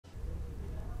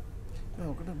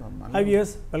Hi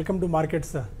viewers, welcome to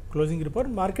Markets Closing Report.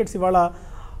 Markets ఇవాళ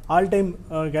all time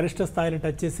గరిష్ట స్థాయిని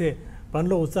touch చేసే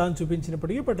పనిలో ఉత్సాహం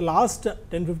చూపించినప్పటికీ బట్ లాస్ట్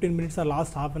 10-15 మినిట్స్ ఆ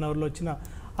లాస్ట్ హాఫ్ అన్ అవర్లో వచ్చిన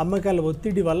అమ్మకాల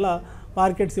ఒత్తిడి వల్ల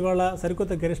మార్కెట్స్ ఇవాళ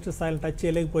సరికొత్త గరిష్ట స్థాయిని టచ్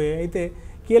చేయలేకపోయాయి. అయితే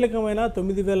కీలకమైన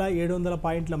 9,700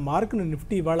 పాయింట్ల మార్కును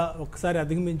నిఫ్టీ ఇవాళ ఒకసారి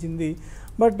అధిగమించింది.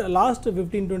 బట్ లాస్ట్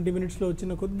 15-20 మినిట్స్లో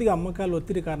వచ్చిన కొద్దిగా అమ్మకాల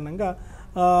ఒత్తిడి కారణంగా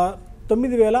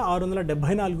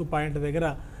 9,674 పాయింట్ల దగ్గర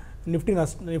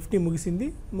నిఫ్టీ ముగిసింది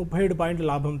 37 పాయింట్ల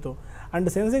లాభంతో. అండ్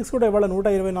సెన్సెక్స్ కూడా ఇవాళ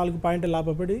 124 పాయింట్ల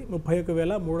లాభపడి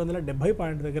 31,370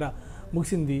 పాయింట్ల దగ్గర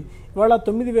ముగిసింది. ఇవాళ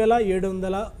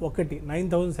 9,701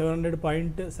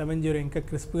 9,700.70 ఇంకా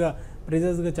క్రిస్ప్గా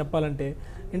ప్రిసైజ్గా చెప్పాలంటే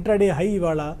ఇంట్రాడే హై.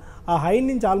 ఇవాళ ఆ హై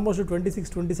నుంచి ఆల్మోస్ట్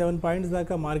 26-27 పాయింట్స్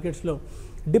దాకా మార్కెట్స్లో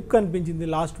డిప్ కనిపించింది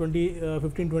లాస్ట్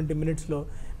 15-20 మినిట్స్లో.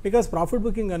 బికాస్ ప్రాఫిట్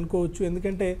బుకింగ్ అనుకోవచ్చు,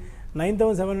 ఎందుకంటే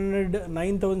 9,700,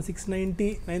 9,690,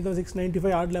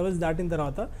 9,695 ఆర్డ్ లెవెల్స్ దాటిన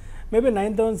తర్వాత మేబీ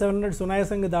 9,700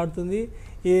 సునాయాసంగా దాటుతుంది.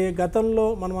 ఈ గతంలో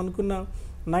మనం అనుకున్న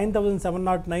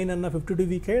 9,709 అన్న 52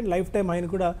 వీక్ హై లైఫ్ టైం హైని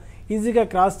కూడా ఈజీగా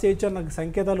క్రాస్ చేయొచ్చు అన్న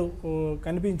సంకేతాలు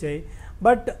కనిపించాయి.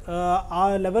 బట్ ఆ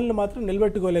లెవెల్ని మాత్రం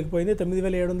నిలబెట్టుకోలేకపోయింది.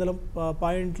 9,700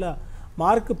 పాయింట్ల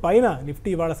మార్క్ పైన నిఫ్టీ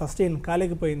ఇవాళ సస్టైన్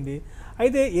కాలేకపోయింది.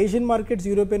 అయితే ఏషియన్ మార్కెట్స్,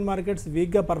 యూరోపియన్ మార్కెట్స్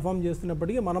వీక్గా పర్ఫామ్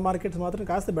చేస్తున్నప్పటికీ మన మార్కెట్స్ మాత్రం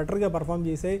కాస్త బెటర్గా పర్ఫామ్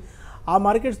చేసాయి. ఆ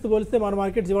మార్కెట్స్తో పోలిస్తే మన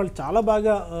మార్కెట్స్ ఇవాళ చాలా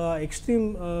బాగా ఎక్స్ట్రీమ్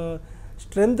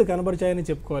స్ట్రెంగ్త్ కనబరిచాయని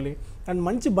చెప్పుకోవాలి. అండ్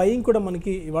మంచి బయింగ్ కూడా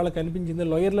మనకి ఇవాళ కనిపించింది.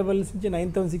 లోయర్ లెవెల్స్ నుంచి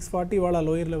 9,640 ఇవాళ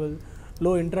లోయర్ లెవెల్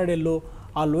లో ఇంట్రాడేలో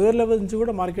ఆ లోయర్ లెవెల్ నుంచి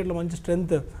కూడా మార్కెట్లో మంచి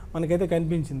స్ట్రెంగ్త్ మనకైతే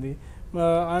కనిపించింది.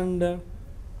 అండ్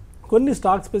కొన్ని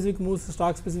stock specific moves,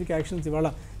 stock specific actions ఇవాళ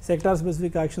సెక్టార్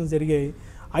స్పెసిఫిక్ యాక్షన్స్ జరిగాయి.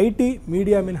 ఐటీ,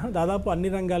 మీడియా మినహా దాదాపు అన్ని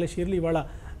రంగాల షేర్లు ఇవాళ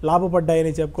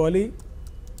లాభపడ్డాయని చెప్పుకోవాలి.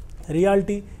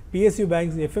 రియాలిటీ, పిఎస్యూ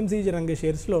బ్యాంక్స్, ఎఫ్ఎంసీజీ రంగ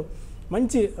షేర్స్లో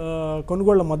మంచి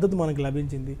కొనుగోళ్ల మద్దతు మనకు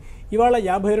లభించింది. ఇవాళ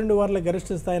 52 వారాల గరిష్ట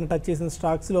స్థాయిని టచ్ చేసిన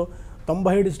స్టాక్స్లో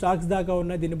 97 స్టాక్స్ దాకా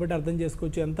ఉన్నాయి. దీన్ని బట్టి అర్థం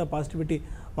చేసుకోవచ్చు ఎంత పాజిటివిటీ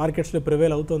మార్కెట్స్లో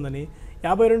ప్రివేల్ అవుతుందని.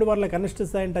 52 వారాల కనిష్ట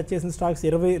స్థాయిని టచ్ చేసిన స్టాక్స్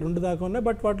 22 దాకా ఉన్నాయి.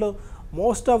 బట్ వాటిలో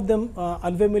మోస్ట్ ఆఫ్ దెమ్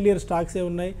అన్ఫెమిలియర్ స్టాక్సే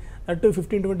ఉన్నాయి. అటు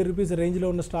 15-20 రూపీస్ రేంజ్లో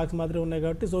ఉన్న స్టాక్స్ మాత్రమే ఉన్నాయి.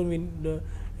 కాబట్టి సో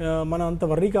మనం అంత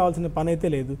వర్రీ కావాల్సిన పని అయితే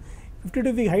లేదు.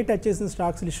 52 వీక్ హై టచ్ చేసిన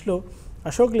స్టాక్స్ లిస్ట్లో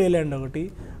అశోక్ లేలాండ్ ఒకటి,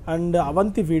 and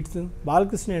Avanthi feeds,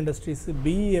 Balakrishna industries,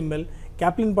 BEML,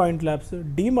 Caplin point labs,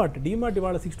 DMart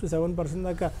ఇవాళ 6-7%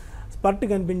 దాకా స్పర్ట్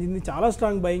కనిపించింది. చాలా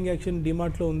స్ట్రాంగ్ బయింగ్ యాక్షన్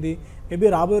డీమార్ట్లో ఉంది. మేబీ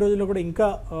రాబోయే రోజుల్లో కూడా ఇంకా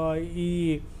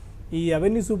ఈ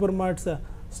అవెన్యూ సూపర్ మార్ట్స్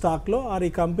స్టాక్లో ఆర్ ఈ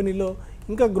కంపెనీలో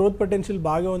ఇంకా గ్రోత్ పొటెన్షియల్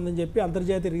బాగా ఉందని చెప్పి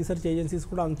అంతర్జాతీయ రీసెర్చ్ ఏజెన్సీస్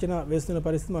కూడా అంచనా వేస్తున్న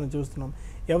పరిస్థితి మనం చూస్తున్నాం.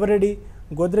 ఎవరెడీ,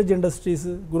 గోద్రెజ్ ఇండస్ట్రీస్,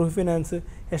 గృహ ఫైనాన్స్,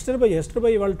 హెస్టర్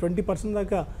బై ఇవాళ 20%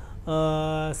 దాకా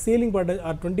సీలింగ్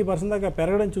 20% దాకా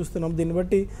పెరగడం చూస్తున్నాం. దీన్ని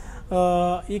బట్టి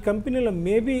ఈ కంపెనీలో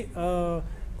maybe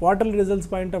quarterly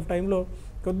results point of టైంలో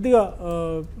కొద్దిగా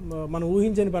మనం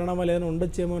ఊహించని పరిణామాలు ఏదైనా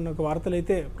ఉండొచ్చేమో అన్న ఒక వార్తలు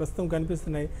అయితే ప్రస్తుతం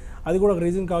కనిపిస్తున్నాయి. అది కూడా ఒక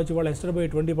రీజన్ కావచ్చు ఇవాళ హెస్టర్ బై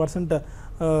 20%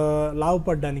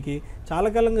 లాభపడడానికి. చాలా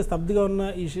కాలంగా స్తబ్దుగా ఉన్న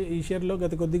ఈ షేర్లో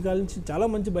గత కొద్ది కాలం నుంచి చాలా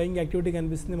మంచి బయింగ్ యాక్టివిటీ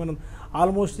కనిపిస్తుంది. మనం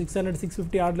ఆల్మోస్ట్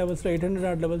 600-650 ఆర్డ్ లెవెల్స్లో, 800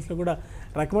 ఆర్డ్ లెవెల్స్లో కూడా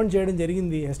రికమెండ్ చేయడం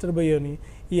జరిగింది హెస్టర్ బయోని.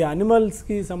 ఈ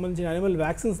అనిమల్స్కి సంబంధించిన అనిమల్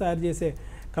వ్యాక్సిన్స్ తయారు చేసే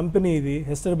కంపెనీ ఇది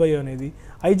హెస్టర్ బయో అనేది.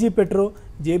 IG petro,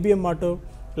 JBM auto,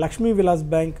 Lakshmi Vilas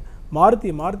bank, Maruti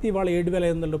ఇవాళ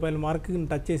 7,500 రూపాయల మార్క్ని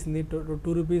టచ్ చేసింది.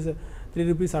 2 రూపీస్ 3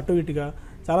 రూపీస్ అటు ఇటుగా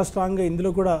చాలా స్ట్రాంగ్గా ఇందులో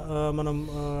కూడా మనం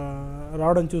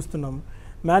రావడం చూస్తున్నాం.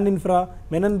 Man infra,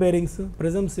 Menon bearings,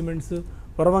 prism cements,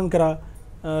 పొరవంకర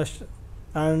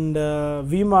and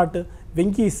V-Mart,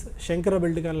 Venky's, Shankara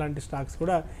Buildcon లాంటి స్టాక్స్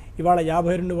కూడా ఇవాళ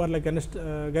 52 వారాల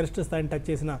గరిష్ట స్థాయిని టచ్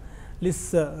చేసిన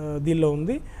లిస్ట్ దీనిలో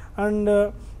ఉంది. అండ్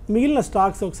మిగిలిన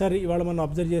స్టాక్స్ ఒకసారి ఇవాళ మనం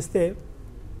అబ్జర్వ్ చేస్తే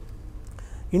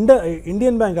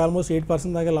ఇండియన్ బ్యాంక్ ఆల్మోస్ట్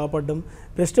 8% దాకా లాభపడ్డం,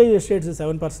 ప్రెస్టేజ్ ఎస్టేట్స్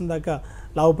 7% దాకా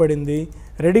లాభపడింది.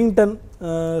 రెడింగ్టన్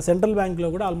సెంట్రల్ బ్యాంక్లో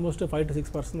కూడా ఆల్మోస్ట్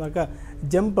 5-6% దాకా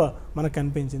జంప్ మనకు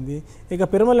కనిపించింది. ఇక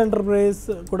పిరమల్ ఎంటర్ప్రైజ్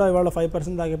కూడా ఇవాళ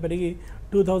 5% దాకా పెరిగి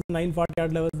 2,940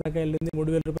 ఆర్డ్ లెవెల్స్ దాకా వెళ్ళింది.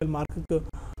 3,000 రూపాయల మార్కుకు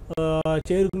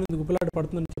చేరుకునేందుకు గుప్పలాట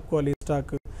పడుతుందని చెప్పుకోవాలి ఈ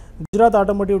stock. Gujarat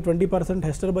automotive 20%,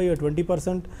 హెస్టర్ bio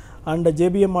 20%, and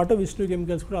JBM auto, Vishnu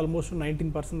chemicals కూడా ఆల్మోస్ట్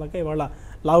 19% దాకా ఇవాళ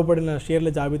లాభపడిన షేర్ల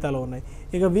జాబితాలో ఉన్నాయి.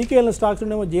 ఇక వీకేఎల్ stocks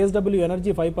ఉండేమో JSW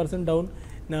energy 5% down,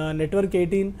 network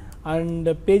 18 and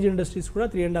page industries కూడా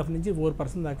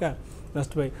 3.5-4% దాకా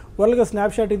నష్టపోయి. ఓవరాల్గా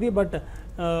స్నాప్షాట్ ఇది. బట్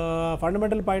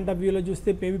ఫండమెంటల్ పాయింట్ ఆఫ్ వ్యూలో చూస్తే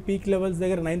మేబీ పీక్ లెవెల్స్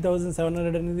దగ్గర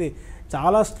 9,700 అనేది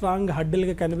చాలా స్ట్రాంగ్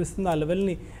హడ్డిల్గా కనిపిస్తుంది. ఆ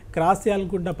లెవెల్ని క్రాస్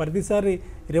చేయాలనుకుంటున్న ప్రతిసారి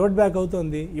రివర్ట్ బ్యాక్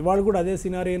అవుతుంది. ఇవాళ కూడా అదే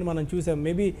సినారియోని మనం చూసాం.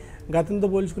 మేబీ గతంతో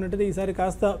పోల్చుకున్నట్టయితే ఈసారి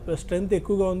కాస్త స్ట్రెంగ్త్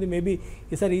ఎక్కువగా ఉంది. మేబీ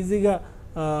ఈసారి ఈజీగా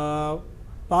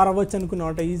పార్ అవ్వచ్చు అనుకున్నాం,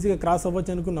 అంటే ఈజీగా క్రాస్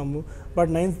అవ్వచ్చు అనుకున్నాము.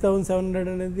 బట్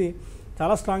 9,700 అనేది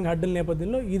చాలా స్ట్రాంగ్ హడ్డల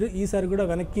నేపథ్యంలో ఈసారి కూడా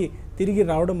వెనక్కి తిరిగి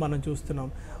రావడం మనం చూస్తున్నాం.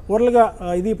 ఓవరాల్గా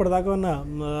ఇది ఇప్పటిదాకా ఉన్న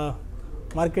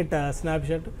మార్కెట్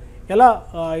స్నాప్షాట్. ఎలా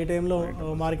ఈ టైంలో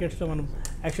మార్కెట్స్లో మనం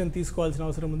యాక్షన్ తీసుకోవాల్సిన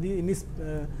అవసరం ఉంది, ఇన్ని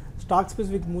స్టాక్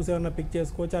స్పెసిఫిక్ మూవ్స్ ఏమన్నా పిక్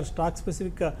చేసుకోవచ్చు, ఆ స్టాక్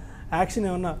స్పెసిఫిక్ యాక్షన్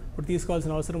ఏమన్నా ఇప్పుడు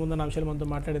తీసుకోవాల్సిన అవసరం ఉందన్న అంశాలు మనతో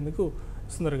మాట్లాడేందుకు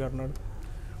సుందర్ గారు ఉన్నాడు.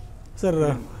 Sir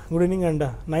good evening. అండ్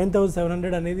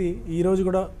 9700 అనేది ఈరోజు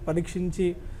కూడా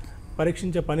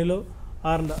పరీక్షించే పనిలో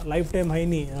ఆర్ లైఫ్ టైం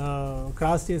హైని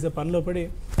క్రాస్ చేసే పనిలో పడి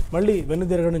మళ్ళీ వెన్ను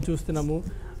తిరగడం చూస్తున్నాము.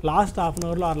 లాస్ట్ హాఫ్ అన్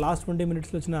అవర్లో ఆర్ లాస్ట్ 20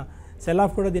 minutesలో వచ్చిన సెల్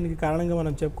ఆఫ్ కూడా దీనికి కారణంగా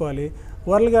మనం చెప్పుకోవాలి.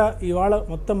 ఓవరాల్గా ఇవాళ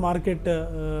మొత్తం మార్కెట్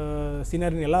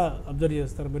సీనరీని ఎలా అబ్జర్వ్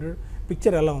చేస్తారు మీరు,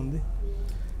 పిక్చర్ ఎలా ఉంది?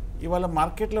 ఇవాళ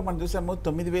మార్కెట్లో మనం చూసాము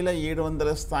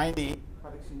 9700 స్థాయిని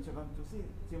పరీక్షించడం చూసి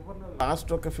చివరిలో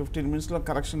లాస్ట్ ఒక 15 minutesలో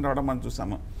కరెక్షన్ రావడం మనం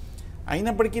చూసాము.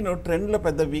 అయినప్పటికీ ట్రెండ్లో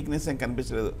పెద్ద వీక్నెస్ ఏం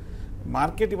కనిపించలేదు.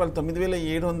 మార్కెట్ ఇవాళ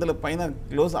 9700 పైన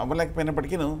క్లోజ్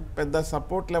అవ్వలేకపోయినప్పటికీ పెద్ద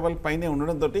సపోర్ట్ లెవెల్ పైనే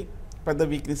ఉండడంతో పెద్ద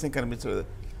వీక్నెస్ ఏం కనిపించలేదు.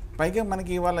 పైగా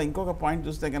మనకి ఇవాళ ఇంకొక పాయింట్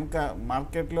చూస్తే కనుక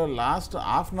మార్కెట్లో లాస్ట్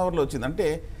హాఫ్ అన్ అవర్లో వచ్చింది. అంటే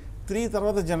 3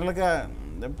 తర్వాత జనరల్గా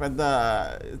పెద్ద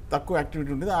తక్కువ యాక్టివిటీ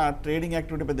ఉంటుంది, ఆ ట్రేడింగ్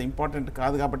యాక్టివిటీ పెద్ద ఇంపార్టెంట్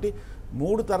కాదు కాబట్టి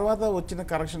 3 తర్వాత వచ్చిన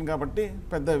కరెక్షన్ కాబట్టి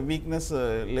పెద్ద వీక్నెస్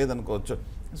లేదనుకోవచ్చు.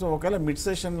 సో ఒకవేళ మిడ్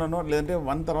సెషన్లోనో లేదంటే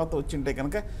 1 తర్వాత వచ్చింటే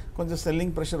కనుక కొంచెం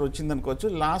selling pressure వచ్చిందనుకోవచ్చు.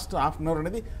 Last half an hour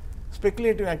అనేది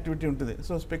స్పెక్యులేటివ్ యాక్టివిటీ ఉంటుంది.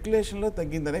 సో స్పెక్యులేషన్లో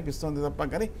తగ్గిందని అనిపిస్తుంది తప్ప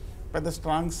కానీ పెద్ద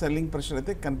స్ట్రాంగ్ సెల్లింగ్ ప్రెషర్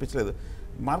అయితే కనిపించలేదు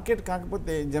మార్కెట్.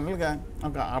 కాకపోతే జనరల్గా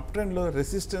ఒక అప్ ట్రెండ్లో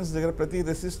రెసిస్టెన్స్ దగ్గర ప్రతి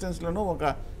రెసిస్టెన్స్లోనూ ఒక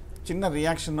చిన్న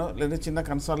రియాక్షనో లేదా చిన్న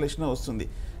కన్సాలిడేషనో వస్తుంది.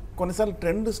 కొన్నిసార్లు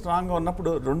ట్రెండ్ స్ట్రాంగ్గా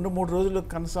ఉన్నప్పుడు 2-3 రోజులు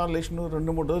కన్సాలిడేషను,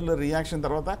 2-3 రోజులు రియాక్షన్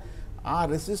తర్వాత ఆ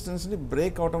రెసిస్టెన్స్ని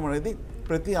బ్రేక్ అవడం అనేది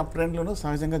ప్రతి అప్ ట్రెండ్లోనూ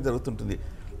సహజంగా జరుగుతుంటుంది.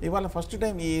 ఇవాళ ఫస్ట్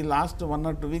టైం ఈ లాస్ట్ 1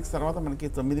 or 2 weeks తర్వాత మనకి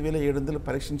 9700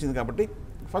 పరీక్షించింది కాబట్టి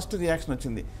ఫస్ట్ రియాక్షన్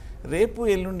వచ్చింది. రేపు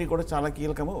ఎల్లుండి కూడా చాలా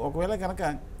కీలకము. ఒకవేళ కనుక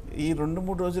ఈ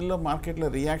 2-3 రోజుల్లో మార్కెట్లో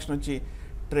రియాక్షన్ వచ్చి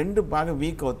ట్రెండ్ బాగా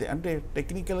వీక్ అవుతాయి, అంటే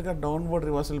టెక్నికల్గా డౌన్వర్డ్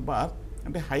రివర్సల్ బార్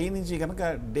అంటే హై నుంచి కనుక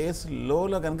డేస్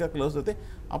లోలో కనుక క్లోజ్ అవుతే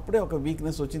అప్పుడే ఒక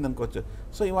వీక్నెస్ వచ్చింది అనుకోవచ్చు.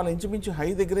 సో ఇవాళ ఇంచుమించు హై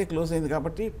దగ్గరే క్లోజ్ అయింది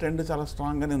కాబట్టి ట్రెండ్ చాలా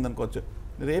స్ట్రాంగ్గానే ఉందనుకోవచ్చు.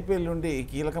 రేపు ఎల్లుండి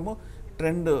కీలకము.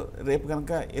 ట్రెండ్ రేపు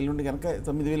కనుక ఎల్లుండి కనుక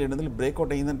 9700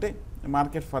 breakout అయ్యిందంటే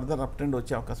market further up trend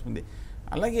వచ్చే అవకాశం ఉంది.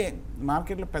 అలాగే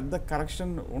మార్కెట్లో పెద్ద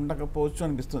కరెక్షన్ ఉండకపోవచ్చు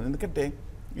అనిపిస్తుంది. ఎందుకంటే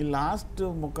ఈ లాస్ట్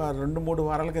ఒక 2-3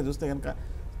 వారాలుగా చూస్తే కనుక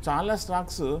చాలా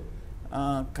స్టాక్స్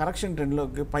కరెక్షన్ ట్రెండ్లో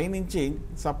పైనుంచి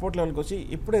సపోర్ట్ లెవెల్కి వచ్చి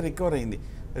ఇప్పుడే రికవర్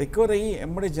అయ్యి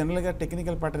ఎంబడే జనరల్గా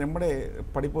టెక్నికల్ ప్యాటర్న్ ఎంబడే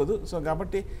పడిపోదు. సో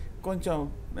కాబట్టి కొంచెం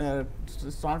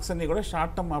స్టాక్స్ అన్నీ కూడా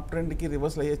షార్ట్ టర్మ్ అప్ ట్రెండ్కి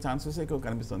రివర్సల్ అయ్యే ఛాన్సెస్ ఎక్కువ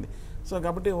కనిపిస్తుంది. సో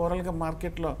కాబట్టి ఓవరాల్గా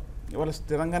మార్కెట్లో ఇవాళ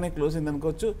స్థిరంగానే క్లోజ్ అయింది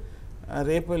అనుకోవచ్చు.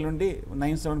 రేపు నుండి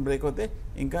 97 బ్రేక్ అవుతే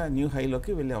ఇంకా న్యూ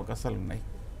హైలోకి వెళ్ళే అవకాశాలు ఉన్నాయి.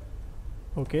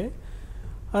 ఓకే.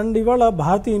 అండ్ ఇవాళ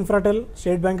Bharati Infratel,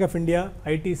 state bank of India,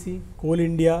 ITC, coal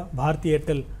India, Bharati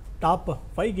Airtel top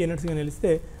 5 గెయినర్స్గా నిలిస్తే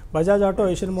Bajaj auto,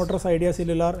 Asian Motors, idea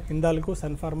cellular, Hindalco,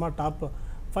 sun pharma top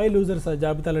 5 losers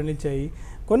జాబితాలో నిలిచాయి.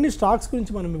 కొన్ని స్టాక్స్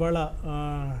గురించి మనం ఇవాళ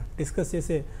డిస్కస్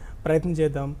చేసే ప్రయత్నం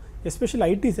చేద్దాం. ఎస్పెషల్లీ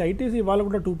ఐటీసీ ఇవాళ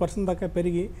కూడా 2% దాకా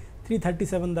పెరిగి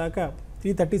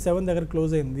 337 దగ్గర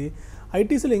క్లోజ్ అయింది.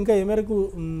 ఐటీసీలో ఇంకా ఏ మేరకు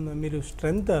మీరు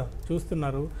స్ట్రెంగ్త్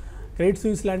చూస్తున్నారు? క్రెడిట్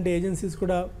స్విస్ లాంటి ఏజెన్సీస్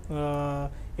కూడా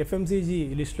ఎఫ్ఎంసీజీ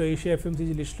లిస్ట్లో, ఏషియా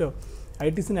ఎఫ్ఎంసీజీ లిస్ట్లో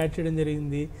ఐటీసీని యాడ్ చేయడం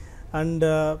జరిగింది. And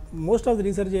most of the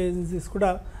research agencies కూడా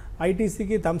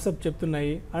ఐటీసీకి థమ్స్అప్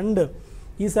చెప్తున్నాయి. అండ్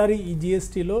ఈసారి ఈ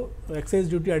జిఎస్టీలో excise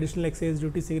duty, additional excise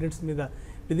duty cigarettes మీద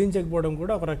విధించకపోవడం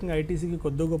కూడా ఒక రకంగా ఐటీసీకి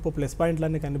కొద్ది గొప్ప ప్లస్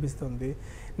పాయింట్లానే కనిపిస్తుంది.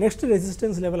 నెక్స్ట్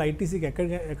రెసిస్టెన్స్ లెవెల్ ఐటీసీకి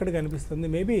ఎక్కడ కనిపిస్తుంది?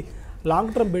 మేబీ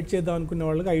లాంగ్ టర్మ్ బెట్ చేద్దాం అనుకునే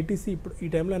వాళ్ళకి ఐటీసీ ఇప్పుడు ఈ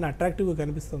టైంలో అట్రాక్టివ్గా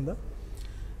కనిపిస్తుందా?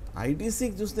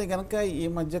 ఐటీసీకి చూస్తే కనుక ఈ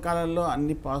మధ్యకాలంలో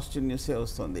అన్ని పాజిటివ్ న్యూసే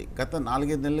వస్తుంది. గత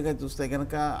 4-5 నెలలుగా చూస్తే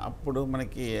కనుక అప్పుడు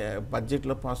మనకి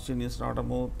బడ్జెట్లో పాజిటివ్ న్యూస్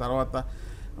రావడము, తర్వాత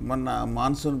మొన్న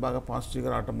మాన్సూన్ బాగా పాజిటివ్గా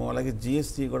రావటము, అలాగే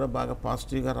జిఎస్టీ కూడా బాగా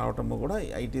పాజిటివ్గా రావటము కూడా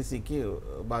ఐటీసీకి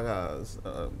బాగా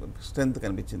స్ట్రెంగ్త్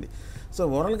కనిపించింది. సో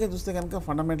ఓవరాల్గా చూస్తే కనుక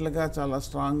ఫండమెంటల్గా చాలా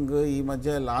స్ట్రాంగ్. ఈ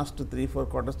మధ్య లాస్ట్ 3-4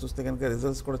 quarters చూస్తే కనుక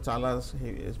రిజల్ట్స్ కూడా చాలా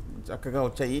చక్కగా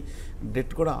వచ్చాయి.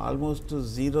 డెట్ కూడా ఆల్మోస్ట్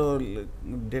 0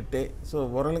 డెట్టే. సో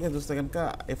ఓవరాల్గా చూస్తే కనుక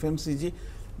ఎఫ్ఎంసీజీ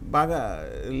బాగా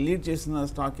లీడ్ చేసిన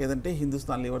స్టాక్ ఏదంటే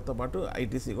హిందుస్థాన్ లీవర్తో పాటు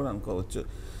ఐటీసీ కూడా అనుకోవచ్చు.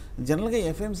 జనరల్గా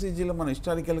ఎఫ్ఎంసీజీలో మనం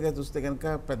హిస్టారికల్గా చూస్తే కనుక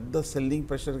పెద్ద సెల్లింగ్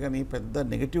ప్రెషర్ కానీ పెద్ద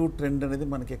నెగిటివ్ ట్రెండ్ అనేది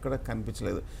మనకి ఎక్కడ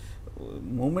కనిపించలేదు.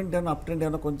 మూమెంట్ ఏమైనా అప్ ట్రెండ్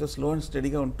ఏమైనా కొంచెం స్లో అండ్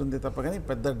స్టడీగా ఉంటుంది తప్ప కానీ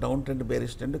పెద్ద డౌన్ ట్రెండ్,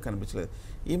 బేరిష్ ట్రెండ్ కనిపించలేదు.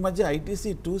 ఈ మధ్య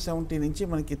ఐటీసీ 270 నుంచి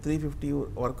మనకి 350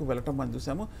 వరకు వెళ్ళటం మనం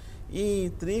చూసాము. ఈ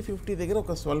 350 దగ్గర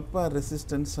ఒక స్వల్ప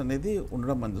రెసిస్టెన్స్ అనేది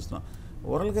ఉండడం మనం చూస్తున్నాం.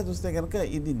 ఓవరాల్గా చూస్తే కనుక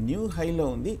ఇది న్యూ హైలో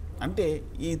ఉంది. అంటే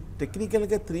ఈ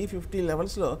టెక్నికల్గా 350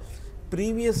 లెవెల్స్లో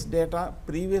ప్రీవియస్ డేటా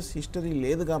ప్రీవియస్ హిస్టరీ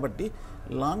లేదు కాబట్టి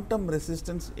లాంగ్ టర్మ్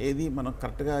రెసిస్టెన్స్ ఏది మనం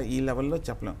కరెక్ట్గా ఈ లెవెల్లో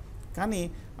చెప్పలేం. కానీ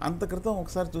అంత క్రితం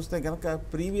ఒకసారి చూస్తే కనుక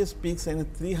ప్రీవియస్ పీక్స్ అయిన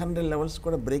 300 లెవెల్స్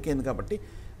కూడా బ్రేక్ అయింది కాబట్టి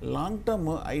లాంగ్ టర్మ్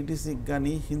ఐటీసీకి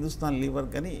కానీ హిందుస్థాన్ లీవర్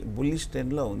కానీ బుల్లిష్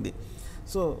ట్రెండ్లో ఉంది.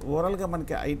 సో ఓవరాల్గా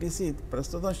మనకి ఐటీసీ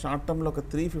ప్రస్తుతం షార్ట్ టర్మ్లో ఒక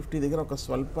 350 దగ్గర ఒక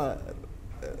స్వల్ప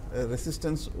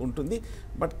రెసిస్టెన్స్ ఉంటుంది,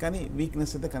 బట్ కానీ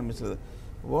వీక్నెస్ అయితే కనిపించలేదు.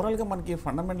 ఓవరాల్గా మనకి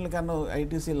ఫండమెంటల్గాను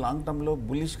ఐటీసీ లాంగ్ టర్మ్లో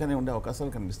బుల్లిష్గానే ఉండే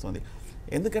అవకాశాలు కనిపిస్తుంది.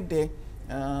 ఎందుకంటే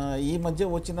ఈ మధ్య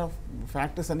వచ్చిన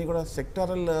ఫ్యాక్టర్స్ అన్నీ కూడా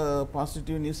సెక్టరల్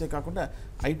పాజిటివ్ న్యూసే కాకుండా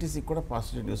ఐటీసీకి కూడా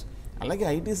పాజిటివ్ న్యూస్. అలాగే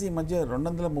ఐటీసీ ఈ మధ్య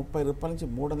 230 రూపాయల నుంచి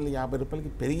 350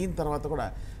 రూపాయలకి పెరిగిన తర్వాత కూడా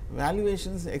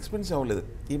వాల్యుయేషన్స్ ఎక్స్పెన్సివ్ అవ్వలేదు.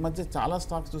 ఈ మధ్య చాలా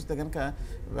స్టాక్స్ చూస్తే కనుక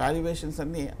వాల్యుయేషన్స్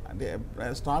అన్నీ అంటే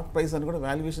స్టాక్ ప్రైస్ అని కూడా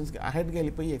వాల్యుయేషన్స్కి అహెడ్గా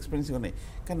వెళ్ళిపోయి ఎక్స్పెన్సివ్ ఉన్నాయి.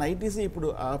 కానీ ఐటీసీ ఇప్పుడు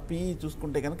ఆ పీఈ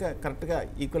చూసుకుంటే కనుక కరెక్ట్గా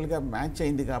ఈక్వల్గా మ్యాచ్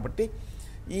అయింది కాబట్టి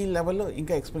ఈ లెవెల్లో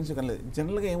ఇంకా ఎక్స్పెన్సివ్ కనలేదు.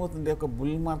 జనరల్గా ఏమవుతుంది, ఒక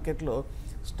బుల్ మార్కెట్లో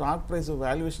స్టాక్ ప్రైస్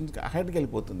వాల్యుయేషన్స్కి అహెడ్కి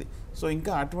వెళ్ళిపోతుంది. సో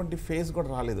ఇంకా అటువంటి ఫేజ్ కూడా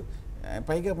రాలేదు.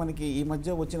 పైగా మనకి ఈ మధ్య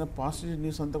వచ్చిన పాజిటివ్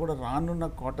న్యూస్ అంతా కూడా రానున్న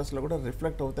క్వార్టర్స్లో కూడా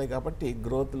రిఫ్లెక్ట్ అవుతాయి కాబట్టి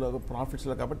గ్రోత్లో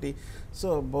ప్రాఫిట్స్లో కాబట్టి సో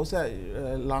బహుశా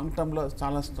లాంగ్ టర్మ్లో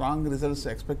చాలా స్ట్రాంగ్ రిజల్ట్స్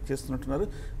ఎక్స్పెక్ట్ చేస్తున్నట్టున్నారు.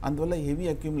 అందువల్ల హెవీ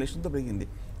అక్యూములేషన్తో పెరిగింది.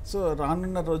 సో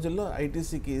రానున్న రోజుల్లో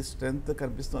ఐటీసీకి స్ట్రెంగ్త్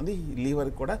కనిపిస్తుంది,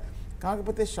 లీవర్కి కూడా.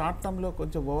 కాకపోతే షార్ట్ టర్మ్లో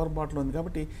కొంచెం ఓవర్ బాట్లో ఉంది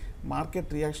కాబట్టి మార్కెట్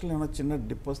రియాక్షన్లో ఏమైనా చిన్న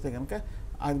డిప్ వస్తే కనుక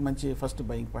అది మంచి ఫస్ట్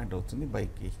బయింగ్ పాయింట్ అవుతుంది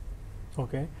బైక్కి.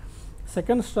 ఓకే,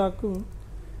 సెకండ్ స్టాక్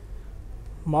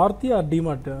మారుతి ఆ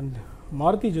డీమార్ట్.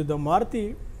 మారుతి చూద్దాం. మారుతి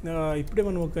ఇప్పుడే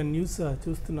మనం ఒక న్యూస్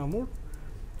చూస్తున్నాము.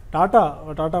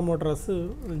 టాటా మోటార్స్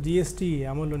జిఎస్టీ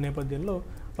అమలు నేపథ్యంలో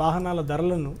వాహనాల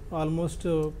ధరలను ఆల్మోస్ట్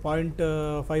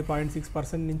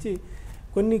 0.5-0.6% నుంచి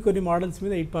కొన్ని మోడల్స్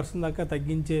మీద 8% దాకా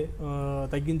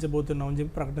తగ్గించబోతున్నామని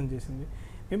చెప్పి ప్రకటన చేసింది.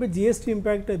 Maybe GST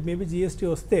impact, maybe GST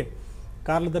వస్తే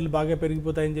కార్ల ధరలు బాగా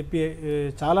పెరిగిపోతాయని చెప్పి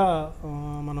చాలా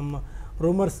మనం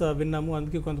రూమర్స్ విన్నాము.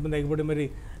 అందుకే కొంతమంది ఎగబడి మరి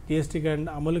జిఎస్టీ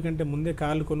అమలు కంటే ముందే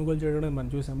కార్లు కొనుగోలు చేయడం మనం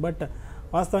చూసాం. బట్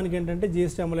వాస్తవానికి ఏంటంటే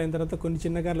జిఎస్టీ అమలు అయిన తర్వాత కొన్ని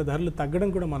చిన్న కార్ల ధరలు తగ్గడం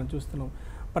కూడా మనం చూస్తున్నాం.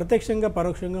 ప్రత్యక్షంగా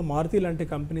పరోక్షంగా మారుతి లాంటి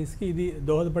కంపెనీస్కి ఇది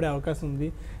దోహదపడే అవకాశం ఉంది.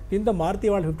 దీంతో మారుతి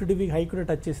ఇవాళ 52 వీక్ హై కూడా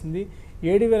టచ్ చేసింది.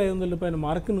 7,500 రూపాయల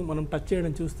మార్కును మనం టచ్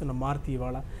చేయడం చూస్తున్నాం. మారుతి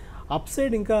ఇవాళ అప్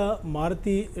సైడ్ ఇంకా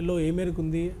మారుతిలో ఏ మేరకు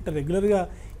ఉంది అంటే రెగ్యులర్గా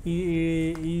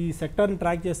ఈ సెక్టార్ని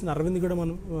ట్రాక్ చేస్తున్న అరవింద్ కూడా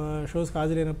మనం షోస్కి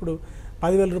హాజరైనప్పుడు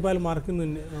 10,000 రూపాయల మార్కును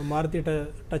మారుతి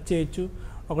టచ్ చేయొచ్చు.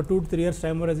 ఒక 2 to 3 years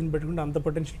టైం హోరైజన్ పెట్టుకుంటే అంత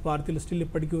పొటెన్షియల్ మారుతిలో స్టిల్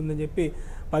ఇప్పటికీ ఉందని చెప్పి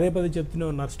పదే చెప్తూనే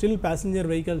ఉన్నారు. స్టిల్ ప్యాసింజర్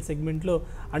వెహికల్ సెగ్మెంట్లో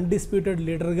అన్డిస్ప్యూటెడ్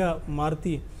లీడర్గా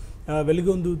మారుతి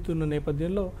వెలుగొందుతున్న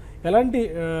నేపథ్యంలో ఎలాంటి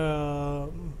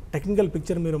టెక్నికల్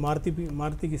పిక్చర్ మీరు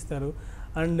మారుతికి ఇస్తారు?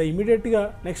 అండ్ ఇమీడియట్గా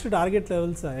నెక్స్ట్ టార్గెట్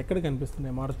లెవెల్స్ ఎక్కడ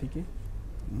కనిపిస్తున్నాయి మారుతికి?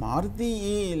 మారుతి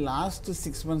ఈ లాస్ట్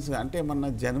 6 months అంటే మన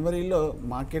జనవరిలో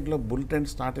మార్కెట్లో బుల్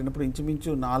ట్రెండ్ స్టార్ట్ అయినప్పుడు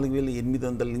ఇంచుమించు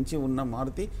 4,800 నుంచి ఉన్న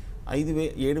మారుతి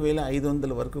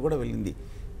 7,500 వరకు కూడా వెళ్ళింది.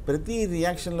 ప్రతి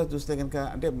రియాక్షన్లో చూస్తే కనుక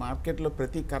అంటే మార్కెట్లో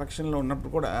ప్రతి కరెక్షన్లో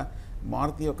ఉన్నప్పుడు కూడా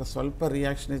మారుతి ఒక స్వల్ప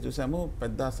రియాక్షనే చూసాము.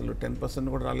 పెద్ద అసలు 10%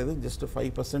 కూడా రాలేదు, జస్ట్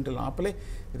 5% లోపలే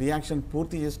రియాక్షన్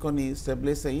పూర్తి చేసుకొని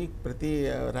స్టెబిలైజ్ అయ్యి ప్రతి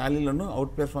ర్యాలీలోనూ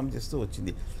అవుట్ పెర్ఫామ్ చేస్తూ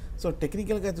వచ్చింది. సో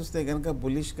టెక్నికల్గా చూస్తే కనుక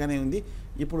బుల్లిష్గానే ఉంది.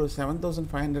 ఇప్పుడు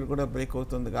 7,500 కూడా బ్రేక్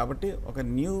అవుతుంది కాబట్టి ఒక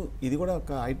న్యూ, ఇది కూడా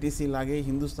ఒక ఐటీసీ లాగే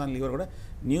హిందుస్థాన్ లీవర్ కూడా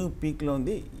న్యూ పీక్లో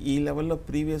ఉంది. ఈ లెవెల్లో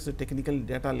ప్రీవియస్ టెక్నికల్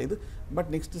డేటా లేదు, బట్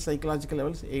నెక్స్ట్ సైకలాజికల్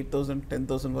లెవెల్స్ 8,000,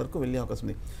 10,000 వరకు వెళ్ళే అవకాశం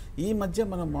ఉంది. ఈ మధ్య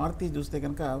మనం మారుతి చూస్తే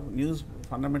కనుక న్యూస్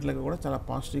ఫండమెంటల్గా కూడా చాలా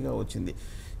పాజిటివ్గా వచ్చింది.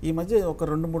 ఈ మధ్య ఒక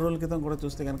 2-3 రోజుల క్రితం కూడా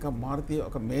చూస్తే కనుక మారుతి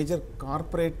ఒక మేజర్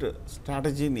కార్పొరేట్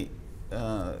స్ట్రాటజీని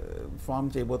ఫామ్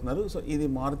చేయబోతున్నారు. సో ఇది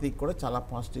మారుతికి కూడా చాలా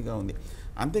పాజిటివ్గా ఉంది.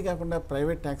 అంతేకాకుండా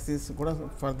ప్రైవేట్ ట్యాక్సీస్ కూడా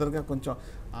ఫర్దర్గా కొంచెం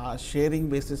ఆ షేరింగ్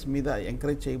బేసిస్ మీద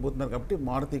ఎంకరేజ్ చేయబోతున్నారు కాబట్టి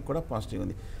మారుతికి కూడా పాజిటివ్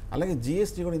ఉంది. అలాగే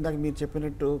జిఎస్టీ కూడా ఇందాక మీరు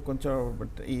చెప్పినట్టు కొంచెం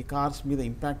ఈ కార్స్ మీద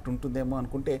ఇంపాక్ట్ ఉంటుందేమో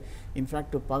అనుకుంటే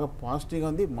ఇన్ఫ్యాక్ట్ బాగా పాజిటివ్గా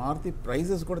ఉంది. మారుతి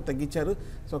ప్రైజెస్ కూడా తగ్గించారు.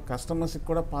 సో కస్టమర్స్కి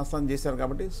కూడా పాస్ ఆన్ చేశారు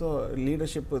కాబట్టి సో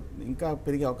లీడర్షిప్ ఇంకా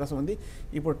పెరిగే అవకాశం ఉంది.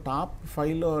 ఇప్పుడు టాప్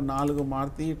 5లో 4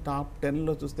 మారుతి, టాప్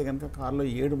 10లో చూస్తే కనుక కార్లో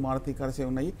 7 మారుతి కార్సే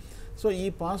ఉన్నాయి. సో ఈ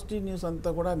పాజిటివ్ న్యూస్ అంతా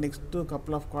కూడా నెక్స్ట్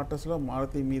కపుల్ ఆఫ్ క్వార్టర్స్లో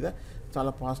మారుతి మీద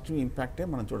చాలా పాజిటివ్ ఇంపాక్టే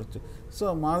మనం చూడొచ్చు. సో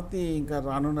మారుతి ఇంకా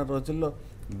రానున్న రోజుల్లో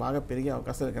బాగా పెరిగే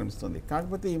అవకాశాలు కనిపిస్తుంది.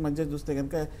 కాకపోతే ఈ మధ్య చూస్తే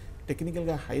కనుక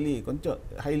టెక్నికల్గా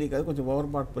హైలీ కాదు కొంచెం ఓవర్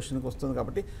బాట్ పొజిషన్కి వస్తుంది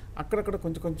కాబట్టి అక్కడక్కడ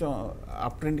కొంచెం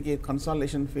అప్ ట్రెండ్కి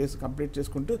కన్సాలిడేషన్ ఫేజ్ కంప్లీట్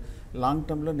చేసుకుంటూ లాంగ్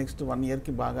టర్మ్లో నెక్స్ట్ 1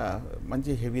 yearకి బాగా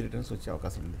మంచి హెవీ రిటర్న్స్ వచ్చే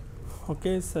అవకాశం ఉంది.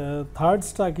 Okay sir, third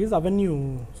stock is avenue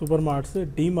super marts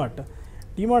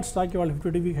DMart stock ఇవాళ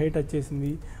 52 వీక్ హై టచ్ చేసింది.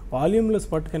 వాల్యూమ్లో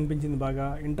స్పట్ కనిపించింది బాగా.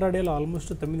 ఇంట్రాడేలో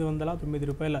ఆల్మోస్ట్ 909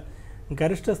 రూపాయల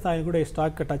గరిష్ట స్థాయిని కూడా ఈ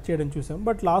స్టాక్ టచ్ చేయడం చూసాం.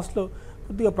 బట్ లాస్ట్లో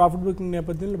కొద్దిగా ప్రాఫిట్ బుకింగ్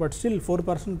నేపథ్యంలో బట్ స్టిల్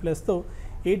 4% ప్లస్తో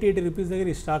 ₹880 దగ్గర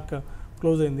ఈ స్టాక్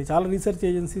క్లోజ్ అయింది. చాలా రీసెర్చ్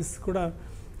ఏజెన్సీస్ కూడా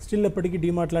స్టిల్ ఎప్పటికీ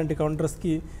డీమార్ట్ లాంటి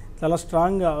కౌంటర్స్కి చాలా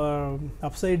స్ట్రాంగ్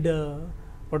అప్సైడ్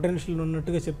పొటెన్షియల్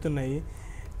ఉన్నట్టుగా చెప్తున్నాయి.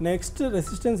 నెక్స్ట్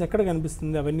రెసిస్టెన్స్ ఎక్కడ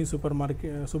కనిపిస్తుంది అవన్నీ సూపర్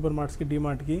మార్ట్స్కి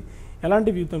డీమార్ట్కి? ఎలాంటి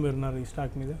వ్యూతో మీరు ఉన్నారు ఈ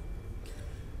స్టాక్ మీద?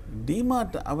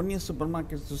 డీమార్ట్ అవన్నీ సూపర్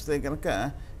మార్ట్స్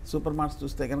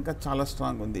చూస్తే కనుక చాలా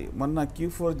స్ట్రాంగ్ ఉంది. మొన్న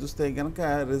Q4 చూస్తే కనుక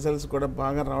రిజల్ట్స్ కూడా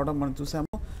బాగా రావడం మనం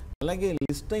చూసాము. అలాగే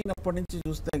లిస్ట్ అయినప్పటి నుంచి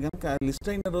చూస్తే కనుక లిస్ట్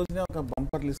అయిన రోజునే ఒక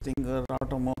బంపర్ లిస్టింగ్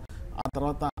రావటము, ఆ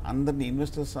తర్వాత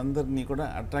ఇన్వెస్టర్స్ అందరినీ కూడా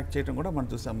అట్రాక్ట్ చేయడం కూడా మనం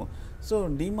చూసాము. సో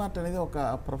డీమార్ట్ అనేది ఒక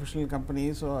ప్రొఫెషనల్ కంపెనీ.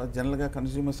 సో జనరల్గా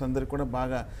కన్స్యూమర్స్ అందరికీ కూడా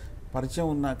బాగా పరిచయం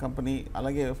ఉన్న కంపెనీ.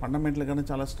 అలాగే ఫండమెంటల్గానే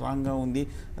చాలా స్ట్రాంగ్గా ఉంది.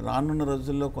 రానున్న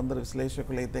రోజుల్లో కొందరు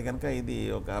విశ్లేషకులు అయితే కనుక ఇది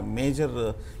ఒక మేజర్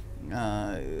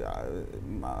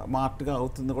మార్ట్గా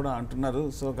అవుతుంది కూడా అంటున్నారు.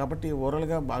 సో కాబట్టి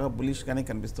ఓవరాల్గా బాగా బులిష్గానే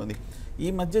కనిపిస్తుంది. ఈ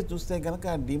మధ్య చూస్తే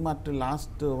కనుక డీమార్ట్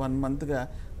లాస్ట్ 1 మంత్గా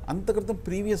అంతక్రితం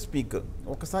ప్రీవియస్ పీక్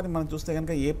ఒకసారి మనం చూస్తే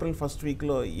కనుక ఏప్రిల్ ఫస్ట్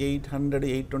వీక్లో 800,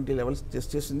 820 లెవెల్స్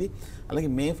టెస్ట్ చేసింది. అలాగే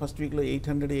మే ఫస్ట్ వీక్లో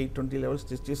 800, 820 లెవెల్స్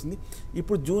టెస్ట్ చేసింది.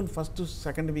 ఇప్పుడు జూన్ ఫస్ట్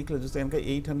సెకండ్ వీక్లో చూస్తే కనుక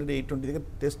 800, 820 దగ్గర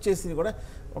టెస్ట్ చేసింది కూడా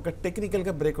ఒక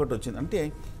టెక్నికల్గా బ్రేక్అవుట్ వచ్చింది. అంటే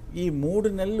ఈ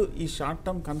 3 నెలలు ఈ షార్ట్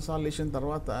టర్మ్ కన్సాలిడేషన్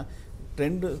తర్వాత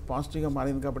ట్రెండ్ పాజిటివ్గా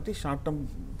మారింది కాబట్టి షార్ట్ టర్మ్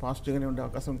పాజిటివ్గానే ఉండే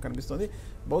అవకాశం కనిపిస్తుంది.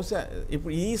 బహుశా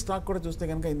ఇప్పుడు ఈ స్టాక్ కూడా చూస్తే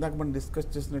కనుక ఇందాక మనం డిస్కస్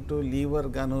చేసినట్టు లీవర్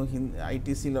గాను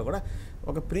ఐటీసీలో కూడా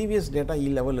ఒక ప్రీవియస్ డేటా ఈ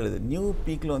లెవెల్లో లేదు, న్యూ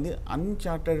పీక్లో ఉంది.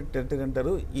 అన్చార్టెడ్ టెరిటరీ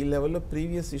అంటారు. ఈ లెవెల్లో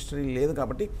ప్రీవియస్ హిస్టరీ లేదు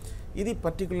కాబట్టి ఇది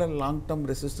పర్టికులర్ లాంగ్ టర్మ్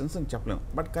రెసిస్టెన్స్ అని చెప్పలేము.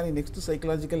 బట్ కానీ నెక్స్ట్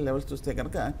సైకలాజికల్ లెవెల్స్ చూస్తే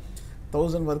కనుక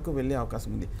 1000 వరకు వెళ్ళే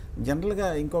అవకాశం ఉంది. జనరల్గా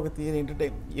ఇంకొక థియరీ ఏంటంటే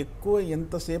ఎక్కువ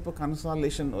ఎంతసేపు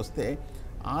కన్సాలిడేషన్ వస్తే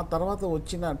ఆ తర్వాత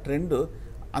వచ్చిన ట్రెండ్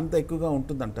అంత ఎక్కువగా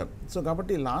ఉంటుందంటారు. సో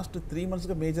కాబట్టి లాస్ట్ 3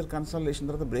 మంత్స్గా మేజర్ కన్సాలిడేషన్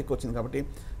తర్వాత బ్రేక్ వచ్చింది కాబట్టి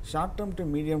short term two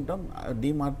medium term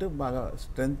DMart బాగా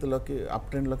స్ట్రెంత్లోకి అప్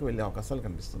ట్రెండ్లోకి వెళ్ళే అవకాశాలు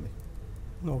కనిపిస్తుంది.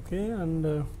 ఓకే. అండ్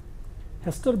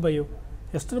హెస్టర్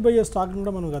బయో స్టాక్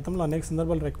కూడా మనం గతంలో అనేక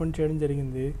సందర్భాలు రికమెండ్ చేయడం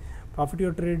జరిగింది. ప్రాఫిట్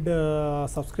యువర్ ట్రేడ్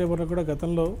సబ్స్క్రైబర్లు కూడా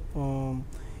గతంలో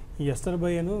ఈ హెస్టర్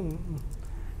బయోను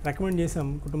రికమెండ్ చేశాం.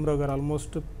 కుటుంబరావు గారు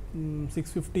ఆల్మోస్ట్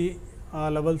 650 ఆ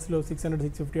లెవెల్స్లో, 600,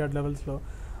 650 ఆ లెవెల్స్లో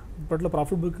ఇప్పట్లో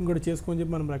ప్రాఫిట్ బుకింగ్ కూడా చేసుకొని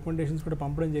చెప్పి మనం రికమెండేషన్స్ కూడా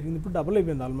పంపడం జరిగింది. ఇప్పుడు డబుల్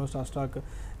అయిపోయింది ఆల్మోస్ట్ ఆ స్టాక్.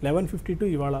 1152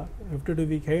 ఇవాళ 52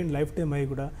 week high and life time high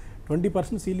కూడా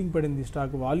 20% సీలింగ్ పడింది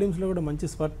స్టాక్. వాల్యూమ్స్లో కూడా మంచి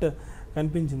స్పర్ట్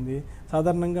కనిపించింది.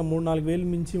 సాధారణంగా 3-4 వేలు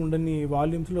మించి ఉండని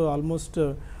వాల్యూమ్స్లో ఆల్మోస్ట్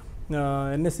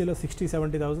ఎన్ఎస్సీలో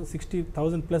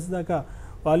 60,000 ప్లస్ దాకా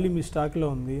వాల్యూమ్ ఈ స్టాక్లో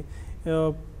ఉంది.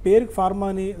 పేరుకి ఫార్మా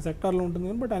అని సెక్టార్లో ఉంటుంది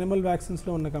కానీ బట్ అనిమల్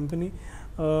వ్యాక్సిన్స్లో ఉన్న కంపెనీ.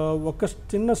 ఒక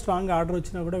చిన్న స్ట్రాంగ్ ఆర్డర్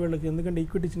వచ్చినా కూడా వీళ్ళకి, ఎందుకంటే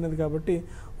ఈక్విటీ చిన్నది కాబట్టి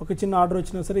ఒక చిన్న ఆర్డర్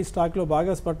వచ్చినా సరే ఈ స్టాక్లో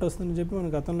బాగా స్పర్ట్ వస్తుందని చెప్పి మనం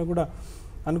గతంలో కూడా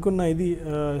అనుకున్న ఇది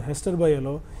హెస్టర్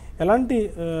బయోలో. ఎలాంటి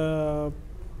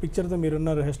పిక్చర్తో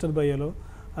మీరున్నారు హెస్టర్ బయోలో?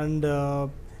 అండ్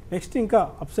నెక్స్ట్ ఇంకా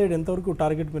అప్సైడ్ ఎంతవరకు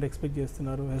టార్గెట్ మీరు ఎక్స్పెక్ట్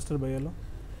చేస్తున్నారు హెస్టర్ బయోలో?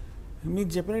 మీరు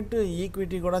చెప్పినట్టు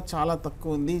ఈక్విటీ కూడా చాలా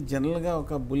తక్కువ ఉంది. జనరల్గా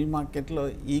ఒక బుల్ మార్కెట్లో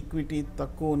ఈక్విటీ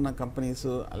తక్కువ ఉన్న కంపెనీస్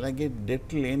అలాగే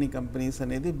డెట్ లేని కంపెనీస్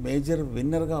అనేది మేజర్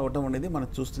విన్నర్గా అవడం అనేది మనం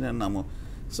చూస్తూనే ఉన్నాము.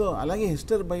 సో అలాగే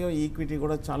హెస్టర్ బయో ఈక్విటీ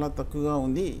కూడా చాలా తక్కువగా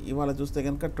ఉంది. ఇవాళ చూస్తే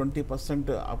కనుక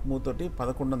 20% అప్ మూవ్ తోటి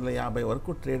 1150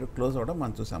 వరకు ట్రేడ్ క్లోజ్ అవ్వడం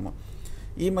మనం చూసాము.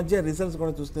 ఈ మధ్య రిజల్ట్స్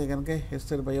కూడా చూస్తే కనుక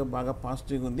హెస్టర్ బయో బాగా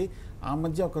పాజిటివ్గా ఉంది. ఆ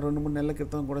మధ్య ఒక 2-3 నెలల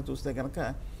క్రితం కూడా చూస్తే కనుక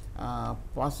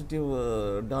పాజిటివ్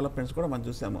డెవలప్మెంట్స్ కూడా మనం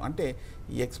చూసాము. అంటే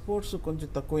ఎక్స్పోర్ట్స్ కొంచెం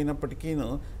తక్కువైనప్పటికీ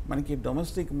మనకి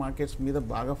డొమెస్టిక్ మార్కెట్స్ మీద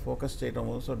బాగా ఫోకస్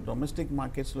చేయడము, సో డొమెస్టిక్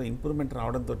మార్కెట్స్లో ఇంప్రూవ్మెంట్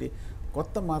రావడంతో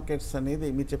కొత్త మార్కెట్స్ అనేది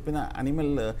మీరు చెప్పిన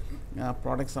అనిమల్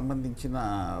ప్రోడక్ట్స్ సంబంధించిన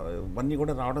అన్నీ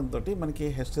కూడా రావడంతో మనకి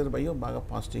హెస్టర్ బయో బాగా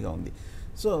పాజిటివ్గా ఉంది.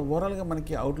 సో ఓవరాల్గా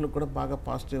మనకి అవుట్లుక్ కూడా బాగా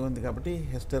పాజిటివ్గా ఉంది కాబట్టి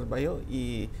హెస్టర్ బయో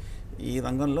ఈ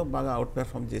రంగంలో బాగా అవుట్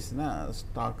పెర్ఫామ్ చేసిన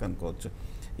స్టాక్ అనుకోవచ్చు.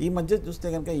 ఈ మధ్య చూస్తే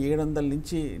కనుక 700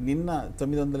 నుంచి నిన్న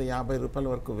 950 రూపాయల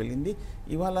వరకు వెళ్ళింది.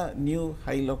 ఇవాళ న్యూ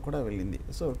హైలో కూడా వెళ్ళింది.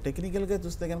 సో టెక్నికల్గా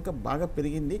చూస్తే కనుక బాగా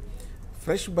పెరిగింది.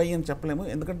 ఫ్రెష్ బై అని చెప్పలేము,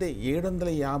 ఎందుకంటే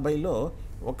 750లో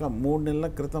ఒక 3 నెలల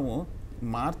క్రితము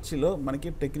మార్చిలో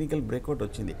మనకి టెక్నికల్ బ్రేక్అవుట్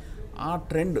వచ్చింది. ఆ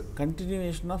ట్రెండ్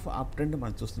కంటిన్యూయేషన్ ఆఫ్ ఆ ట్రెండ్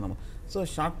మనం చూస్తున్నాము. సో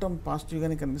షార్ట్ టర్మ్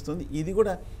పాజిటివ్గానే కనిపిస్తుంది. ఇది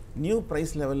కూడా న్యూ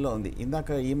ప్రైస్ లెవెల్లో ఉంది.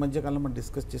 ఇందాక ఈ మధ్యకాలంలో మనం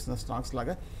డిస్కస్ చేసిన స్టాక్స్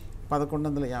లాగా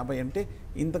 1150 అంటే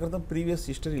ఇంత క్రితం ప్రీవియస్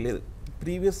హిస్టరీ లేదు.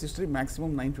 ప్రీవియస్ హిస్టరీ మ్యాక్సిమం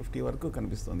 950 వరకు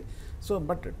కనిపిస్తుంది. సో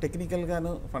బట్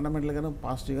టెక్నికల్గాను ఫండమెంటల్గాను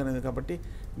పాజిటివ్గానే ఉంది కాబట్టి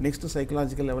నెక్స్ట్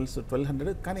సైకలాజికల్ లెవెల్స్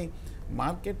 1200. కానీ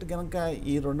మార్కెట్ కనుక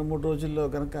ఈ 2-3 రోజుల్లో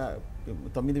కనుక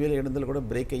 9700 కూడా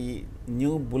బ్రేక్ అయ్యి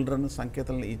న్యూ బుల్ రన్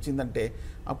సంకేతాలను ఇచ్చిందంటే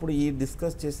అప్పుడు ఈ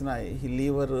డిస్కస్ చేసిన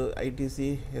లీవర్, ఐటీసీ,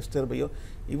 హెస్టర్ బయో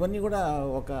ఇవన్నీ కూడా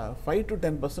ఒక 5 to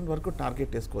 10% వరకు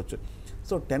టార్గెట్ వేసుకోవచ్చు.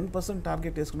 సో 10%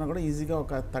 టార్గెట్ వేసుకున్నా కూడా ఈజీగా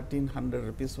ఒక 1300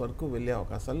 రూపీస్ వరకు వెళ్ళే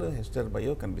అవకాశాలు హెస్టర్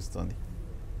బయో కనిపిస్తోంది.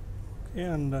 ఓకే,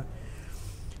 అండ్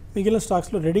మిగిలిన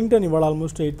స్టాక్స్లో రెడింగ్టన్ ఇవాళ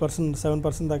ఆల్మోస్ట్ 8%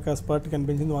 7% దాకా స్పర్ట్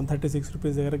కనిపించింది 136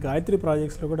 రూపీస్ దగ్గర. గాయత్రి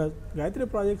ప్రాజెక్ట్స్లో కూడా గాయత్రి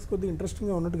ప్రాజెక్ట్స్ కొద్దిగా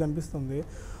ఇంట్రెస్టింగ్గా ఉన్నట్టు కనిపిస్తుంది.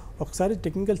 ఒకసారి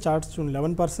టెక్నికల్ చార్ట్స్ చూడండి,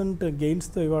 11%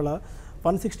 గెయిన్స్తో ఇవాళ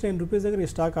 169 రూపీస్ దగ్గర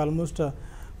ఈ స్టాక్ ఆల్మోస్ట్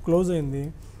క్లోజ్ అయింది.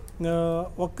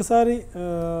 ఒక్కసారి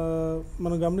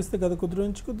మనం గమనిస్తే గత కొద్ది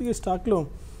నుంచి కొద్దిగా స్టాక్లో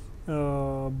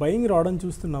బయింగ్ రావడం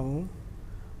చూస్తున్నాము.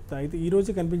 అయితే ఈరోజు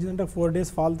కనిపించిందంటే 4 days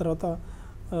ఫాల్ తర్వాత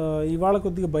ఇవాళ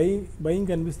కొద్దిగా బయింగ్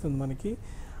కనిపిస్తుంది మనకి.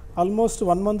 ఆల్మోస్ట్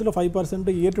 1 monthలో 5%,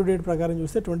 ఇయర్ టు డేట్ ప్రకారం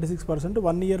చూస్తే 26%,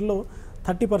 1 yearలో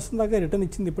 30% దాకా రిటర్న్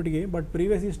ఇచ్చింది ఇప్పటికీ. బట్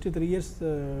ప్రీవియస్ హిస్టరీ 3 years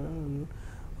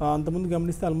అంతకుముందు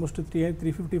గమనిస్తే ఆల్మోస్ట్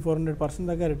 350-400%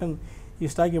 దాకా రిటర్న్ ఈ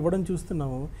స్టాక్ ఇవ్వడం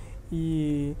చూస్తున్నాము. ఈ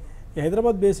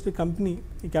హైదరాబాద్ బేస్డ్ కంపెనీ,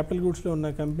 ఈ క్యాపిటల్ గూడ్స్లో ఉన్న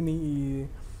కంపెనీ,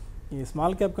 ఈ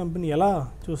స్మాల్ క్యాప్ కంపెనీ ఎలా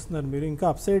చూస్తున్నారు మీరు? ఇంకా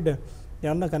అప్సైడ్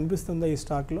ఏమన్నా కనిపిస్తుందా ఈ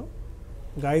స్టాక్లో?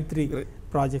 గాయత్రి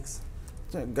ప్రాజెక్ట్స్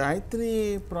గాయత్రి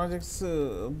ప్రాజెక్ట్స్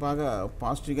బాగా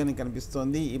పాజిటివ్గానే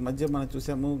కనిపిస్తోంది. ఈ మధ్య మనం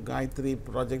చూసాము గాయత్రి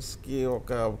ప్రాజెక్ట్స్కి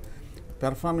ఒక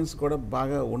పెర్ఫార్మెన్స్ కూడా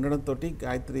బాగా ఉండడంతో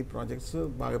గాయత్రి ప్రాజెక్ట్స్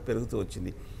బాగా పెరుగుతూ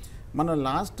వచ్చింది. మనం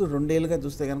లాస్ట్ 2 ఏళ్ళుగా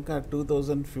చూస్తే కనుక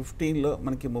 2015లో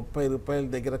మనకి 30 రూపాయల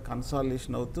దగ్గర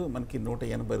కన్సాలిడేషన్ అవుతూ మనకి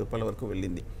 180 రూపాయల వరకు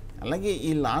వెళ్ళింది. అలాగే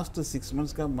ఈ లాస్ట్ 6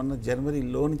 monthsగా మొన్న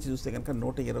జనవరిలో నుంచి చూస్తే కనుక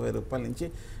 120 రూపాయల నుంచి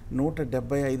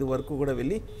 175 వరకు కూడా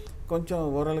వెళ్ళి కొంచెం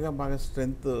ఓవరాల్గా బాగా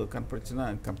స్ట్రెంగ్త్ కనపరిచిన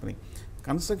కంపెనీ.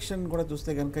 కన్స్ట్రక్షన్ కూడా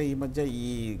చూస్తే కనుక ఈ మధ్య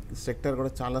ఈ సెక్టర్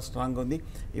కూడా చాలా స్ట్రాంగ్గా ఉంది.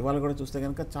 ఇవాళ కూడా చూస్తే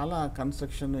కనుక చాలా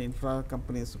కన్స్ట్రక్షన్ ఇన్ఫ్రా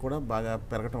కంపెనీస్ కూడా బాగా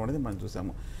పెరగటం అనేది మనం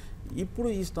చూసాము. ఇప్పుడు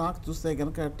ఈ స్టాక్ చూస్తే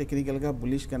కనుక టెక్నికల్గా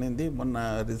బులిష్గా అనేది మొన్న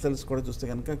రిజల్ట్స్ కూడా చూస్తే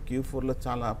కనుక Q4లో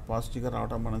చాలా పాజిటివ్గా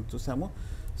రావడం మనం చూసాము.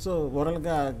 సో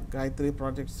ఓవరాల్గా గాయత్రి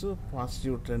ప్రాజెక్ట్స్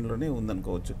పాజిటివ్ ట్రెండ్లోనే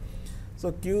ఉందనుకోవచ్చు. సో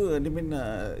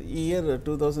ఈ ఇయర్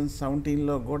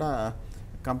 2017లో కూడా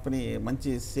కంపెనీ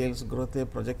మంచి సేల్స్ గ్రోతే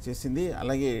ప్రొజెక్ట్ చేసింది.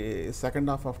 అలాగే సెకండ్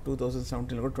హాఫ్ ఆఫ్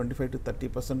 2017లో కూడా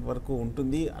 25-30% వరకు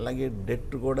ఉంటుంది. అలాగే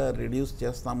డెట్ కూడా రిడ్యూస్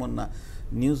చేస్తామన్న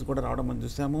న్యూస్ కూడా రావడం మనం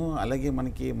చూసాము. అలాగే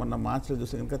మనకి మొన్న మార్చిలో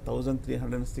చూస్తే కనుక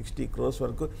 1360 crores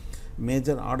వరకు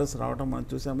మేజర్ ఆర్డర్స్ రావడం మనం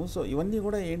చూసాము. సో ఇవన్నీ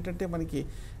కూడా ఏంటంటే మనకి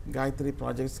గాయత్రి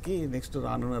ప్రాజెక్ట్స్కి నెక్స్ట్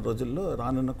రానున్న రోజుల్లో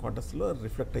రానున్న క్వార్టర్స్లో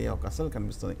రిఫ్లెక్ట్ అయ్యే అవకాశాలు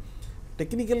కనిపిస్తుంది.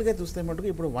 టెక్నికల్గా చూస్తే మటుకు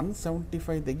ఇప్పుడు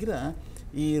 175 దగ్గర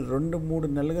ఈ 2-3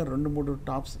 నెలలుగా 2-3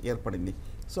 టాప్స్ ఏర్పడింది.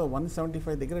 సో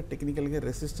 175 దగ్గర టెక్నికల్గా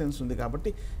రెసిస్టెన్స్ ఉంది కాబట్టి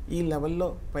ఈ లెవెల్లో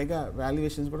పైగా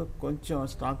వాల్యుయేషన్స్ కూడా కొంచెం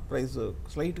స్టాక్ ప్రైస్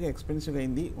స్లైట్గా ఎక్స్పెన్సివ్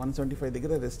అయింది. 175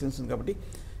 దగ్గర రెసిస్టెన్స్ ఉంది కాబట్టి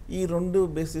ఈ 2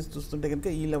 బేసిస్ చూస్తుంటే కనుక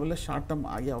ఈ లెవెల్లో షార్ట్ టర్మ్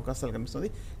ఆగే అవకాశాలు కనిపిస్తుంది.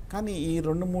 కానీ ఈ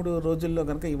 2-3 రోజుల్లో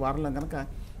కనుక ఈ వారంలో కనుక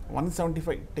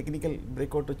 175 టెక్నికల్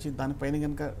బ్రేక్అవుట్ వచ్చి దానిపైన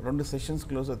కనుక 2 సెషన్స్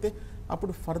క్లోజ్ అవుతే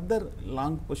అప్పుడు further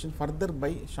long position further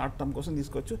by shot term కోసం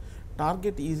తీసుకోవచ్చు.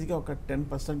 టార్గెట్ ఈజీగా ఒక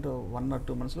 10% 1 or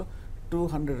 2 monthsలో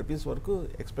 200 రూపీస్ వరకు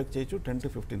ఎక్స్పెక్ట్ చేయొచ్చు.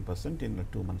 10-15% ఇన్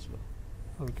 2 monthsలో.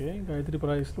 ఓకే, గాయత్రి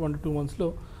ప్రైస్లో 1 to 2 monthsలో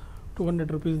 200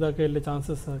 రూపీస్ దాకా వెళ్ళే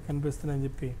ఛాన్సెస్ కనిపిస్తున్నాయని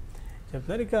చెప్పి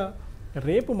చెప్తున్నారు. ఇక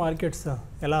రేపు మార్కెట్స్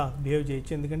ఎలా బిహేవ్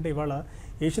చేయొచ్చు? ఎందుకంటే ఇవాళ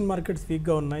ఏషియన్ మార్కెట్స్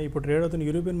వీక్గా ఉన్నాయి. ఇప్పుడు ట్రేడ్ అవుతున్న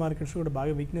యూరోపియన్ మార్కెట్స్ కూడా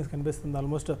బాగా వీక్నెస్ కనిపిస్తుంది.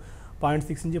 ఆల్మోస్ట్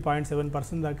 0.6 నుంచి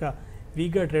 0.7% దాకా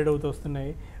వీక్గా ట్రేడ్ అవుతూ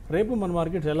వస్తున్నాయి. రేపు మన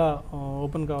మార్కెట్స్ ఎలా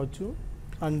ఓపెన్ కావచ్చు?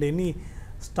 And any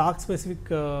stock specific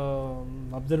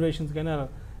observations కానీ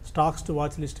స్టాక్స్ టు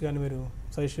వాచ్ లిస్ట్ కానీ మీరు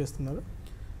సజెస్ట్ చేస్తున్నారు?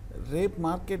 రేపు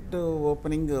మార్కెట్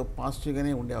ఓపెనింగ్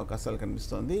పాజిటివ్గానే ఉండే అవకాశాలు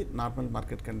కనిపిస్తుంది. నార్మల్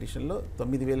మార్కెట్ కండిషన్లో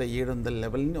 9700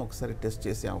 లెవెల్ని ఒకసారి టెస్ట్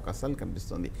చేసే అవకాశాలు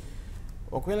కనిపిస్తుంది.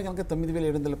 ఒకవేళ కనుక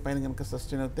 9700 పైన కనుక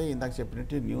సస్టైన్ అవుతే ఇందాక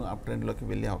చెప్పినట్టు న్యూ అప్ ట్రెండ్లోకి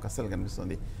వెళ్ళే అవకాశాలు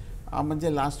కనిపిస్తుంది. ఆ మధ్య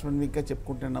లాస్ట్ 1 weekగా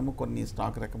చెప్పుకుంటున్నాము కొన్ని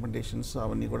స్టాక్ రికమెండేషన్స్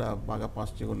అవన్నీ కూడా బాగా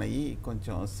పాజిటివ్గా ఉన్నాయి.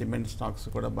 కొంచెం సిమెంట్ స్టాక్స్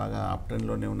కూడా బాగా అప్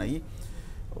ట్రెండ్లోనే ఉన్నాయి.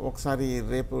 ఒకసారి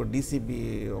రేపు డీసీబీ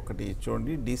ఒకటి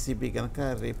చూడండి. డీసీబీ కనుక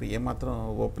రేపు ఏమాత్రం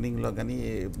ఓపెనింగ్లో కానీ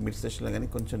మిడ్ సెషన్లో కానీ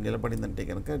కొంచెం నిలబడిందంటే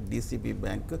కనుక డీసీబీ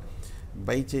బ్యాంక్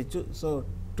బై చేయొచ్చు. సో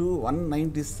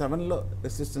 197లో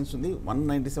రెసిస్టెన్స్ ఉంది.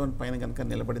 197 పైన కనుక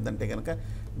నిలబడిందంటే కనుక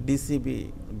డీసీబీ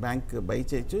బ్యాంక్ బై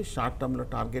చేయొచ్చు. షార్ట్ టర్మ్లో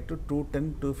టార్గెట్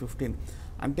 210-215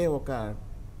 అంటే ఒక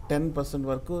 10%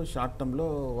 వరకు షార్ట్ టర్మ్లో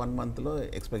 1 monthలో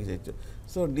ఎక్స్పెక్ట్ చేయొచ్చు.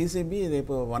 సో డీసీబీ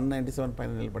రేపు 197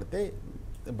 పైన నిలబడితే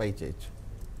బై చేయొచ్చు.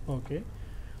 Okay,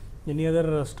 any other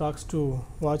stocks to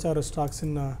watch or stocks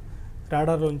in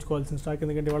రాడార్లో ఉంచుకోవాల్సిన stock?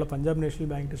 ఎందుకంటే ఇవాళ Punjab national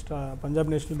bank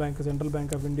central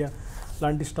bank of India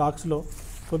లాంటి స్టాక్స్లో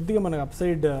కొద్దిగా మనకు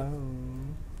అప్సైడ్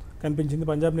కనిపించింది.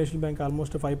 Punjab national bank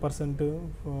almost 5%,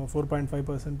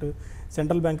 4.5%,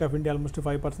 central bank of India almost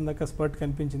 5% దాకా స్పర్ట్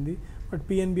కనిపించింది. బట్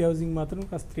పిఎన్బి హౌసింగ్ మాత్రం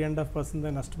కాస్త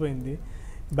 3.5% నష్టపోయింది.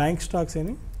 బ్యాంక్ స్టాక్స్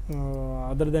అని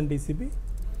other then DCB?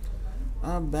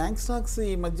 Bank stocks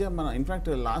ఈ మధ్య మన in fact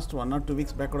last 1 or 2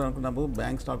 weeks back కూడా అనుకున్నాము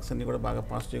బ్యాంక్ స్టాక్స్ అన్నీ కూడా బాగా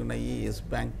పాజిటివ్గా ఉన్నాయి. ఎస్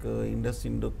బ్యాంక్, ఇండస్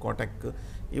ఇండ్, కోటక్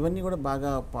ఇవన్నీ కూడా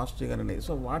బాగా పాజిటివ్గానే ఉన్నాయి.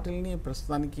 సో వాటిని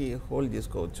ప్రస్తుతానికి హోల్డ్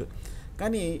చేసుకోవచ్చు.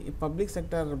 కానీ పబ్లిక్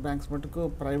సెక్టర్ బ్యాంక్స్ మటుకు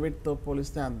ప్రైవేట్తో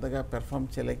పోలిస్తే అంతగా పెర్ఫామ్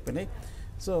చేయలేకపోయినాయి.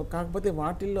 సో కాకపోతే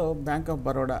వాటిల్లో బ్యాంక్ ఆఫ్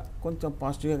బరోడా కొంచెం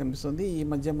పాజిటివ్గా కనిపిస్తుంది. ఈ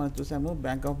మధ్య మనం చూసాము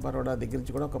బ్యాంక్ ఆఫ్ బరోడా దగ్గర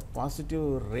నుంచి కూడా ఒక పాజిటివ్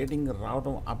రేటింగ్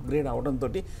రావడం, అప్గ్రేడ్ అవడంతో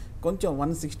కొంచెం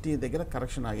 160 దగ్గర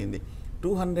కరెక్షన్ ఆగింది.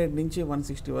 200 నుంచి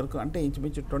 160 వరకు అంటే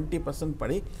ఇంచుమించు 20%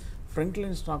 పడి ఫ్రంట్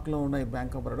లైన్ స్టాక్లో ఉన్న ఈ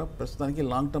బ్యాంక్ ఆఫ్ బరోడా ప్రస్తుతానికి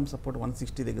లాంగ్ టర్మ్ సపోర్ట్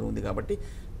 160 దగ్గర ఉంది కాబట్టి,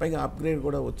 పైగా అప్గ్రేడ్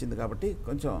కూడా వచ్చింది కాబట్టి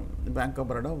కొంచెం బ్యాంక్ ఆఫ్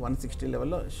బరోడా 160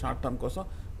 లెవెల్లో షార్ట్ టర్మ్ కోసం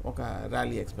ఒక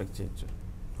ర్యాలీ ఎక్స్పెక్ట్ చేయొచ్చు.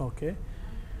 Okay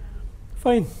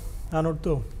fine. ఆ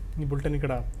నోట్తో ఈ బులెటిన్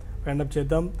ఇక్కడ వైండప్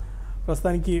చేద్దాం.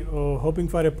 ప్రస్తుతానికి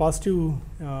hoping for a positive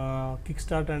kick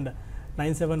start and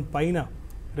 97 పైన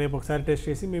రేపు ఒకసారి టెస్ట్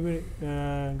చేసి మేబీ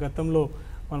గతంలో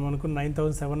మనం అనుకున్న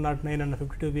 9709 and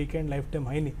 52 weekend life time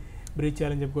హైని breach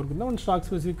చేయాలని చెప్పి కోరుకుందాం. అండ్ స్టాక్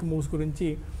స్పెసిఫిక్ మూవ్స్ గురించి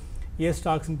ఏ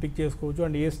స్టాక్స్ని పిక్ చేసుకోవచ్చు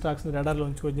అండ్ ఏ స్టాక్స్ని రడార్లో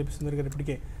ఉంచుకోవచ్చు చెప్పి సుందర్ గారు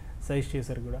ఇప్పటికే సజెస్ట్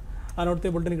చేశారు కూడా. ఆ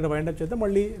నోట్తో బులెటిన్ ఇక్కడ వైండప్ చేద్దాం.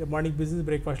 మళ్ళీ మార్నింగ్ బిజినెస్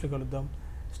బ్రేక్ఫాస్ట్లో కలుద్దాం.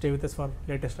 Stay with us for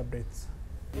latest updates.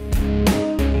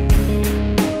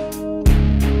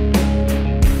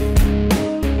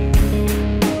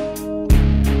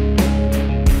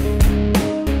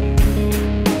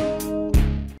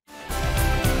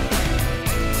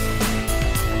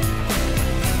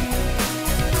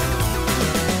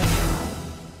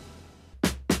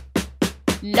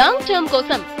 Long term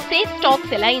కోసం సేఫ్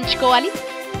స్టాక్స్ ఎలా ఎంచుకోవాలి?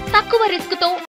 తక్కువ రిస్క్ తో